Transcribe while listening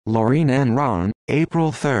Laureen and Rahn,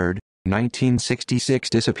 April 3, 1966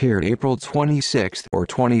 disappeared April 26 or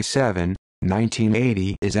 27,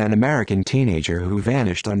 1980 is an American teenager who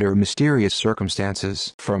vanished under mysterious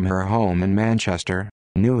circumstances from her home in Manchester,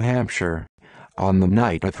 New Hampshire. On the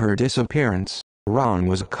night of her disappearance, Rahn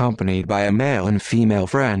was accompanied by a male and female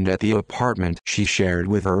friend at the apartment she shared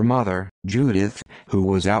with her mother, Judith, who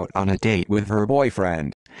was out on a date with her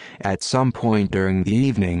boyfriend. At some point during the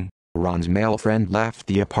evening, Rahn's male friend left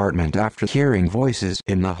the apartment after hearing voices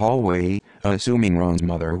in the hallway, assuming Rahn's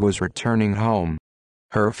mother was returning home.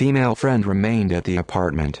 Her female friend remained at the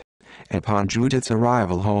apartment. Upon Judith's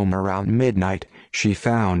arrival home around midnight, she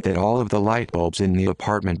found that all of the light bulbs in the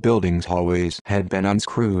apartment building's hallways had been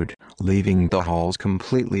unscrewed, leaving the halls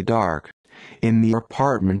completely dark. In the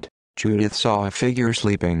apartment, Judith saw a figure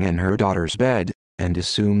sleeping in her daughter's bed, and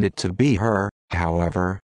assumed it to be her.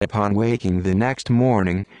 However, upon waking the next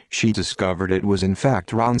morning, she discovered it was in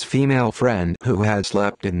fact Rahn's female friend who had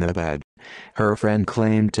slept in the bed. Her friend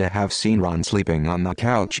claimed to have seen Rahn sleeping on the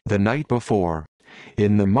couch the night before.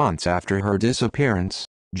 In the months after her disappearance,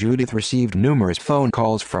 Judith received numerous phone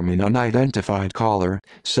calls from an unidentified caller,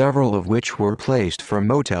 several of which were placed from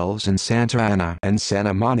motels in Santa Ana and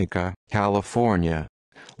Santa Monica, California.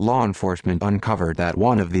 Law enforcement uncovered that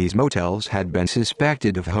one of these motels had been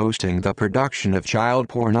suspected of hosting the production of child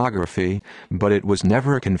pornography, but it was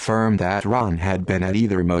never confirmed that Rahn had been at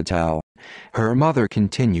either motel. Her mother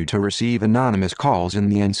continued to receive anonymous calls in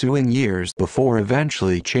the ensuing years before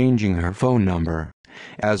eventually changing her phone number.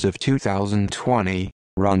 As of 2020,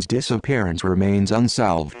 Rahn's disappearance remains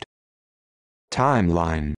unsolved.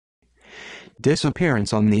 Timeline.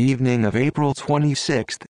 Disappearance on the evening of April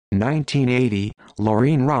 26, 1980,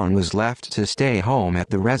 Laureen Rahn was left to stay home at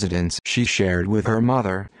the residence she shared with her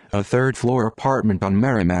mother, a third-floor apartment on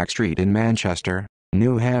Merrimack Street in Manchester,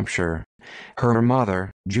 New Hampshire. Her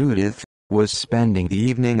mother, Judith, was spending the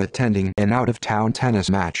evening attending an out-of-town tennis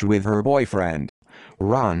match with her boyfriend.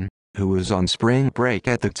 Rahn, who was on spring break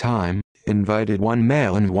at the time, invited one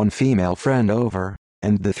male and one female friend over,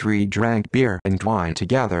 and the three drank beer and wine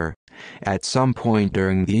together. At some point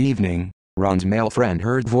during the evening, Rahn's male friend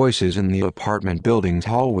heard voices in the apartment building's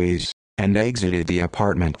hallways, and exited the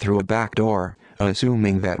apartment through a back door,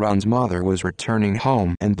 assuming that Rahn's mother was returning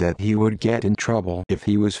home and that he would get in trouble if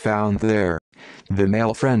he was found there. The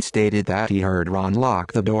male friend stated that he heard Rahn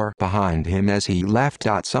lock the door behind him as he left.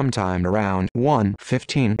 Sometime around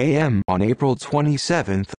 1:15 a.m. on April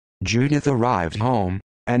 27, Judith arrived home,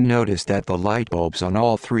 and noticed that the light bulbs on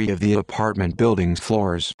all three of the apartment building's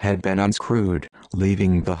floors had been unscrewed,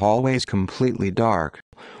 leaving the hallways completely dark.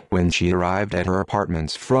 When she arrived at her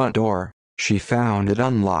apartment's front door, she found it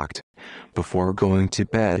unlocked. Before going to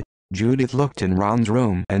bed, Judith looked in Rahn's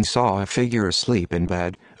room and saw a figure asleep in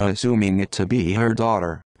bed, assuming it to be her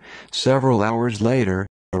daughter. Several hours later,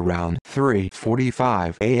 around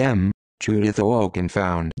 3:45 a.m., Judith awoke and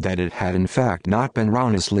found that it had in fact not been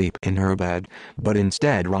Rahn asleep in her bed, but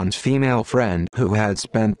instead Rahn's female friend who had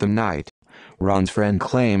spent the night. Rahn's friend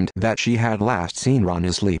claimed that she had last seen Rahn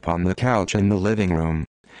asleep on the couch in the living room.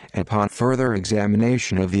 Upon further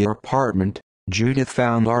examination of the apartment, Judith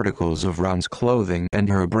found articles of Rahn's clothing and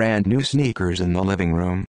her brand new sneakers in the living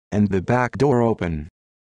room, and the back door open.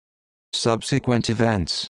 Subsequent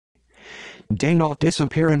events. Daynault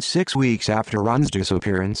disappearance. 6 weeks after Rahn's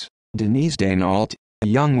disappearance, Denise Daynault, a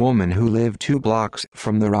young woman who lived 2 blocks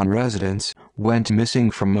from the Rahn residence, went missing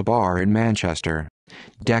from a bar in Manchester.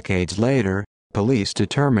 Decades later, police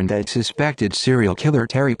determined that suspected serial killer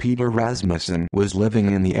Terry Peter Rasmussen was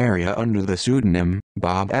living in the area under the pseudonym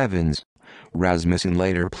Bob Evans. Rasmussen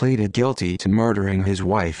later pleaded guilty to murdering his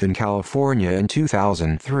wife in California in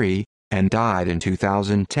 2003, and died in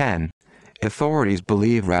 2010. Authorities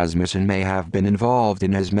believe Rasmussen may have been involved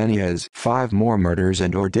in as many as 5 more murders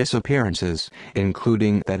and/or disappearances,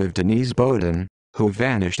 including that of Denise Bowden, who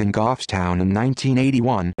vanished in Goffstown in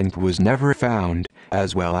 1981 and was never found,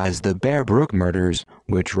 as well as the Bear Brook murders,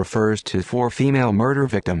 which refers to 4 female murder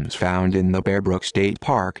victims found in the Bear Brook State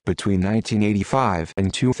Park between 1985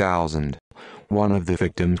 and 2000. One of the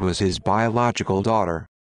victims was his biological daughter.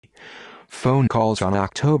 Phone calls. On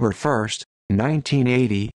October 1,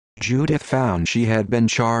 1980, Judith found she had been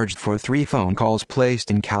charged for 3 phone calls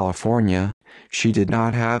placed in California. She did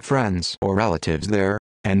not have friends or relatives there,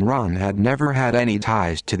 and Rahn had never had any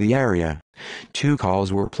ties to the area. 2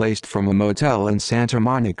 calls were placed from a motel in Santa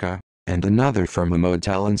Monica, and another from a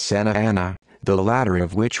motel in Santa Ana, the latter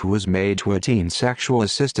of which was made to a teen sexual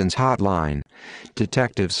assistance hotline.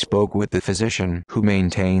 Detectives spoke with the physician who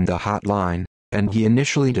maintained the hotline, and he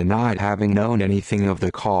initially denied having known anything of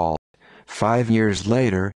the call. 5 years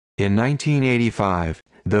later, in 1985,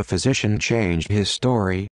 The physician changed his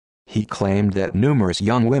story. He claimed that numerous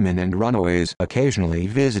young women and runaways occasionally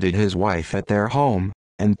visited his wife at their home,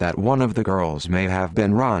 and that one of the girls may have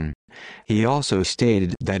been Rahn. He also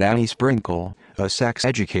stated that Annie Sprinkle, a sex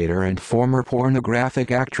educator and former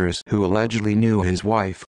pornographic actress who allegedly knew his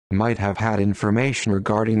wife, might have had information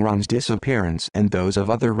regarding Rahn's disappearance and those of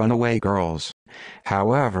other runaway girls.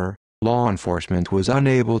 However, law enforcement was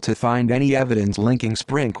unable to find any evidence linking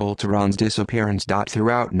Sprinkle to Rahn's disappearance.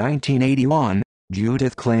 Throughout 1981,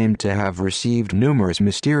 Judith claimed to have received numerous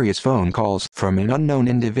mysterious phone calls from an unknown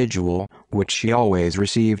individual, which she always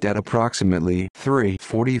received at approximately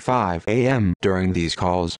 3:45 a.m. During these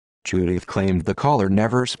calls, Judith claimed the caller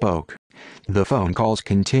never spoke. The phone calls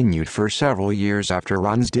continued for several years after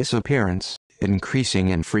Rahn's disappearance, increasing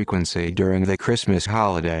in frequency during the Christmas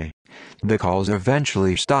holiday. The calls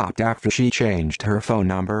eventually stopped after she changed her phone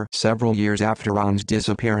number. Several years after Rahn's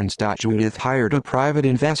disappearance, Judith hired a private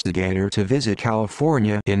investigator to visit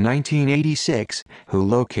California in 1986, who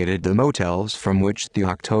located the motels from which the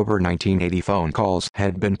October 1980 phone calls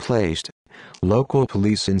had been placed. Local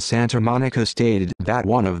police in Santa Monica stated that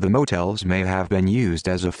one of the motels may have been used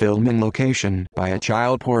as a filming location by a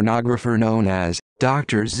child pornographer known as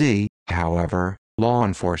Dr. Z. However, law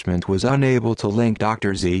enforcement was unable to link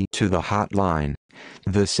Dr. Z to the hotline.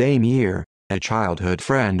 The same year, a childhood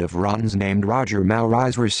friend of Rahn's named Roger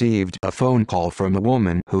Maurice received a phone call from a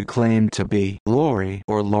woman who claimed to be Laurie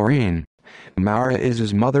or Laureen.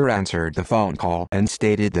 Maurice's mother answered the phone call and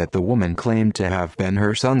stated that the woman claimed to have been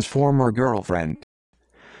her son's former girlfriend.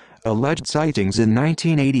 Alleged sightings in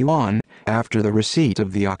 1981. After the receipt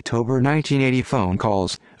of the October 1980 phone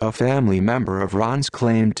calls, a family member of Rahn's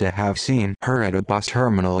claimed to have seen her at a bus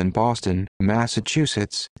terminal in Boston,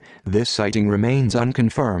 Massachusetts. This sighting remains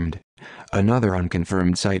unconfirmed. Another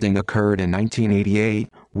unconfirmed sighting occurred in 1988,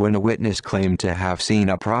 when a witness claimed to have seen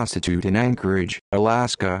a prostitute in Anchorage,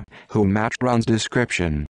 Alaska, who matched Rahn's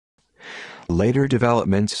description. Later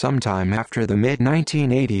developments. Sometime after the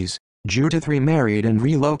mid-1980s, Judith remarried and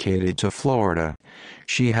relocated to Florida.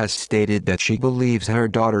 She has stated that she believes her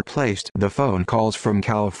daughter placed the phone calls from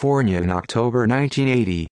California in October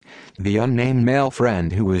 1980. The unnamed male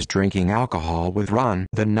friend who was drinking alcohol with Rahn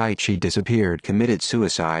the night she disappeared committed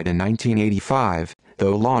suicide in 1985,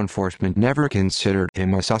 though law enforcement never considered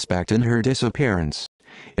him a suspect in her disappearance.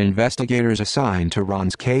 Investigators assigned to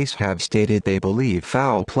Rahn's case have stated they believe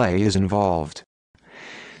foul play is involved.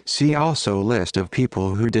 See also list of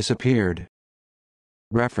people who disappeared.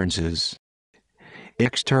 References.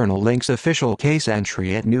 External links. Official case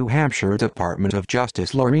entry at New Hampshire Department of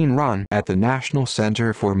Justice. Laureen Rahn at the National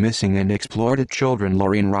Center for Missing and Exploited Children.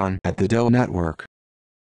 Laureen Rahn at the Doe Network.